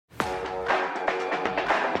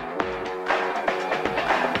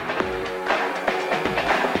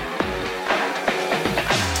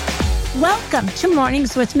Welcome to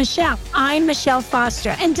Mornings with Michele. I'm Michele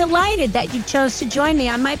Foster and delighted that you chose to join me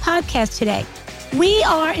on my podcast today. We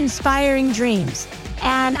are inspiring dreams,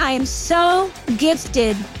 and I am so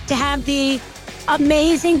gifted to have the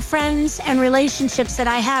amazing friends and relationships that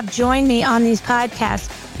I have join me on these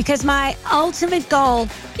podcasts, because my ultimate goal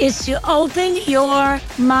is to open your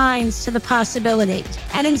minds to the possibilities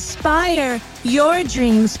and inspire your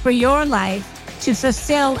dreams for your life to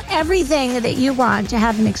fulfill everything that you want to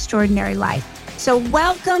have an extraordinary life. So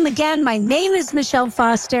welcome again. My name is Michele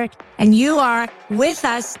Foster, and you are with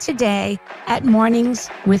us today at Mornings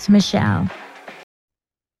with Michele.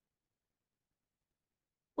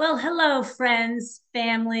 Well, hello, friends,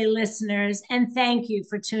 family, listeners, and thank you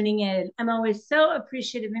for tuning in. I'm always so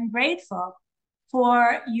appreciative and grateful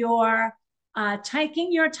for your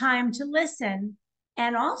taking your time to listen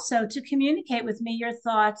and also to communicate with me your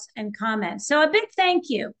thoughts and comments. So a big thank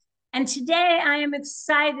you. And today I am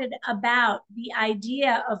excited about the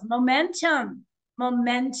idea of momentum.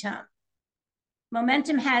 Momentum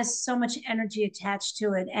has so much energy attached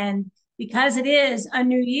to it. And because it is a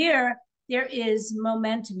new year, there is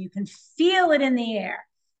momentum. You can feel it in the air.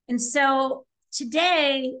 And so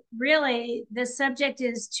today, really, the subject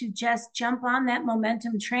is to just jump on that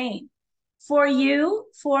momentum train. For you,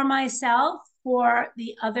 for myself, for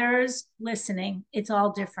the others listening, it's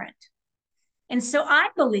all different. And so I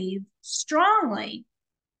believe strongly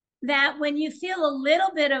that when you feel a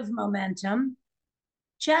little bit of momentum,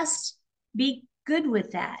 just be good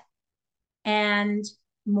with that, and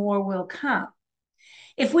more will come.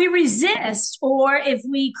 If we resist, or if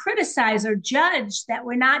we criticize or judge that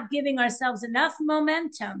we're not giving ourselves enough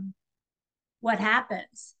momentum, what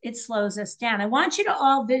happens? It slows us down. I want you to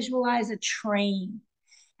all visualize a train.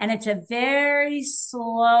 And it's a very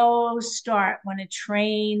slow start when a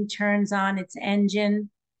train turns on its engine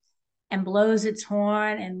and blows its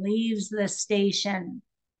horn and leaves the station.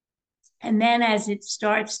 And then as it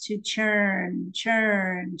starts to churn,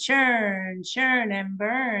 churn, churn, churn, and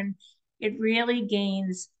burn, it really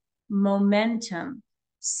gains momentum,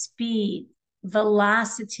 speed,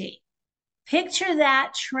 velocity. Picture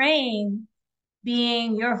that train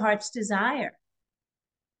being your heart's desire.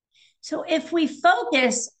 So if we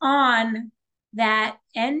focus on that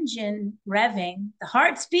engine revving, the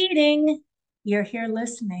heart's beating, you're here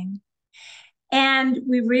listening, and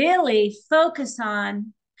we really focus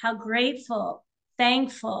on how grateful,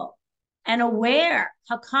 thankful, and aware,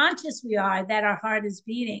 how conscious we are that our heart is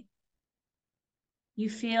beating, you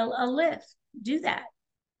feel a lift. Do that.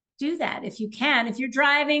 Do that if you can. If you're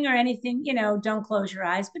driving or anything, don't close your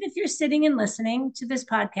eyes. But if you're sitting and listening to this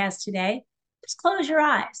podcast today, just close your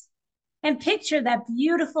eyes. And picture that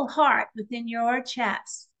beautiful heart within your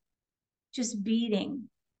chest, just beating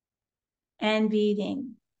and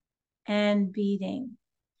beating and beating.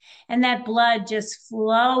 And that blood just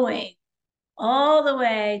flowing all the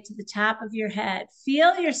way to the top of your head.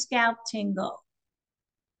 Feel your scalp tingle.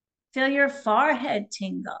 Feel your forehead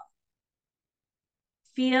tingle.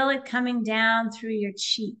 Feel it coming down through your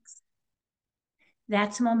cheeks.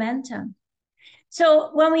 That's momentum.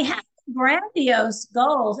 So when we have grandiose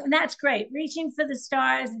goals, and that's great, reaching for the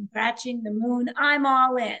stars and scratching the moon, I'm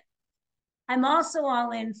all in. I'm also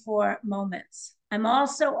all in for moments. I'm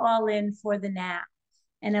also all in for the now.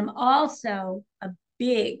 And I'm also a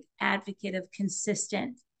big advocate of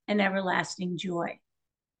consistent and everlasting joy.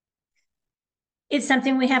 It's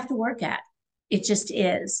something we have to work at. It just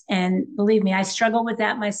is. And believe me, I struggle with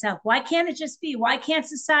that myself. Why can't it just be? Why can't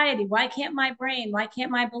society? Why can't my brain? Why can't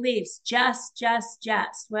my beliefs? Just.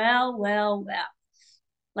 Well.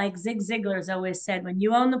 Like Zig Ziglar's always said, when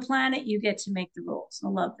you own the planet, you get to make the rules. I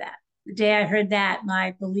love that. The day I heard that,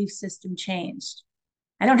 my belief system changed.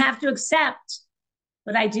 I don't have to accept,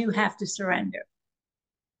 but I do have to surrender.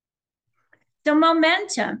 So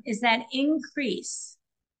momentum is that increase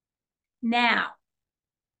now.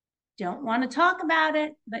 Don't want to talk about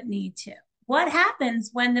it, but need to. What happens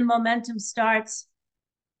when the momentum starts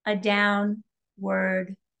a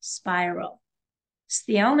downward spiral? It's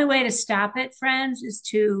the only way to stop it, friends, is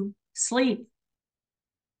to sleep.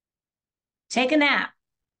 Take a nap.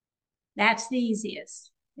 That's the easiest.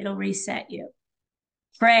 It'll reset you.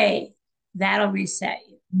 Pray. That'll reset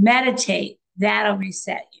you. Meditate. That'll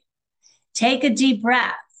reset you. Take a deep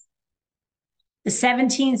breath. The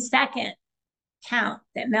 17-second count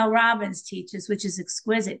that Mel Robbins teaches, which is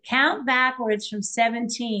exquisite. Count backwards from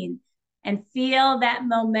 17 and feel that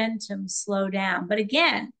momentum slow down. But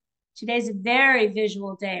again, today's a very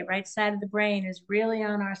visual day. Right side of the brain is really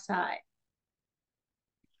on our side.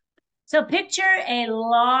 So picture a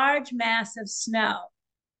large mass of snow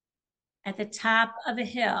at the top of a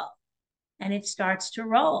hill, and it starts to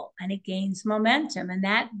roll and it gains momentum. And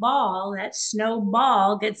that ball, that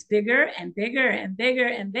snowball, gets bigger and bigger and bigger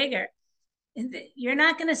and bigger. And you're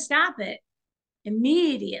not going to stop it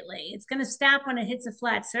immediately. It's going to stop when it hits a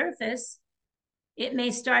flat surface. It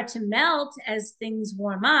may start to melt as things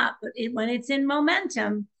warm up, but when it's in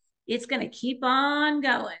momentum, it's going to keep on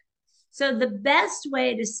going. So the best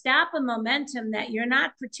way to stop a momentum that you're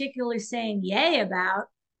not particularly saying yay about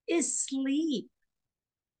is sleep,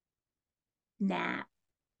 nap,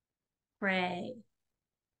 pray,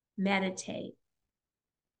 meditate.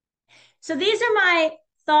 So these are my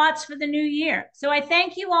thoughts for the new year. So I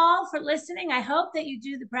thank you all for listening. I hope that you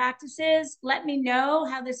do the practices. Let me know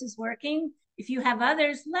how this is working. If you have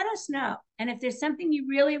others, let us know. And if there's something you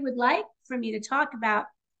really would like for me to talk about,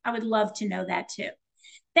 I would love to know that too.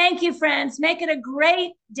 Thank you, friends. Make it a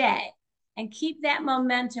great day and keep that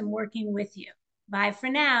momentum working with you. Bye for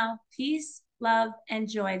now. Peace, love, and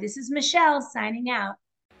joy. This is Michele signing out.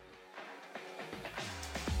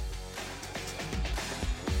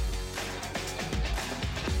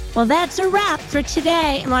 Well, that's a wrap for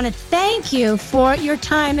today. I want to thank you for your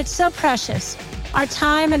time. It's so precious. Our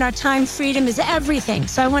time and our time freedom is everything.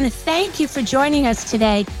 So I want to thank you for joining us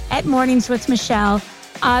today at Mornings with Michele.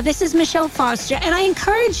 This is Michele Foster, and I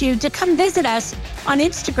encourage you to come visit us on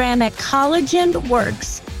Instagram at Collagen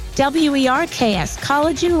Works, WERKS,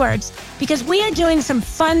 Collagen Works, because we are doing some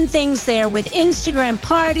fun things there with Instagram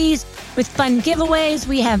parties, with fun giveaways.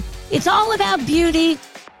 It's all about beauty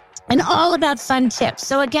and all about fun tips.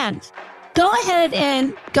 So again, go ahead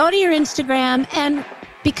and go to your Instagram and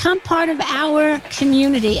become part of our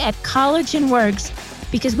community at Collagen Works,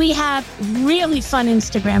 because we have really fun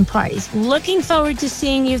Instagram parties. Looking forward to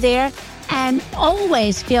seeing you there. And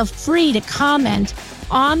always feel free to comment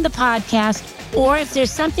on the podcast, or if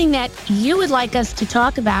there's something that you would like us to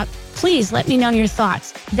talk about, please let me know your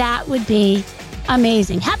thoughts. That would be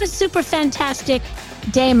amazing. Have a super fantastic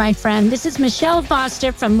day, my friend. This is Michele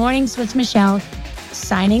Foster from Mornings with Michele,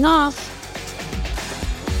 signing off.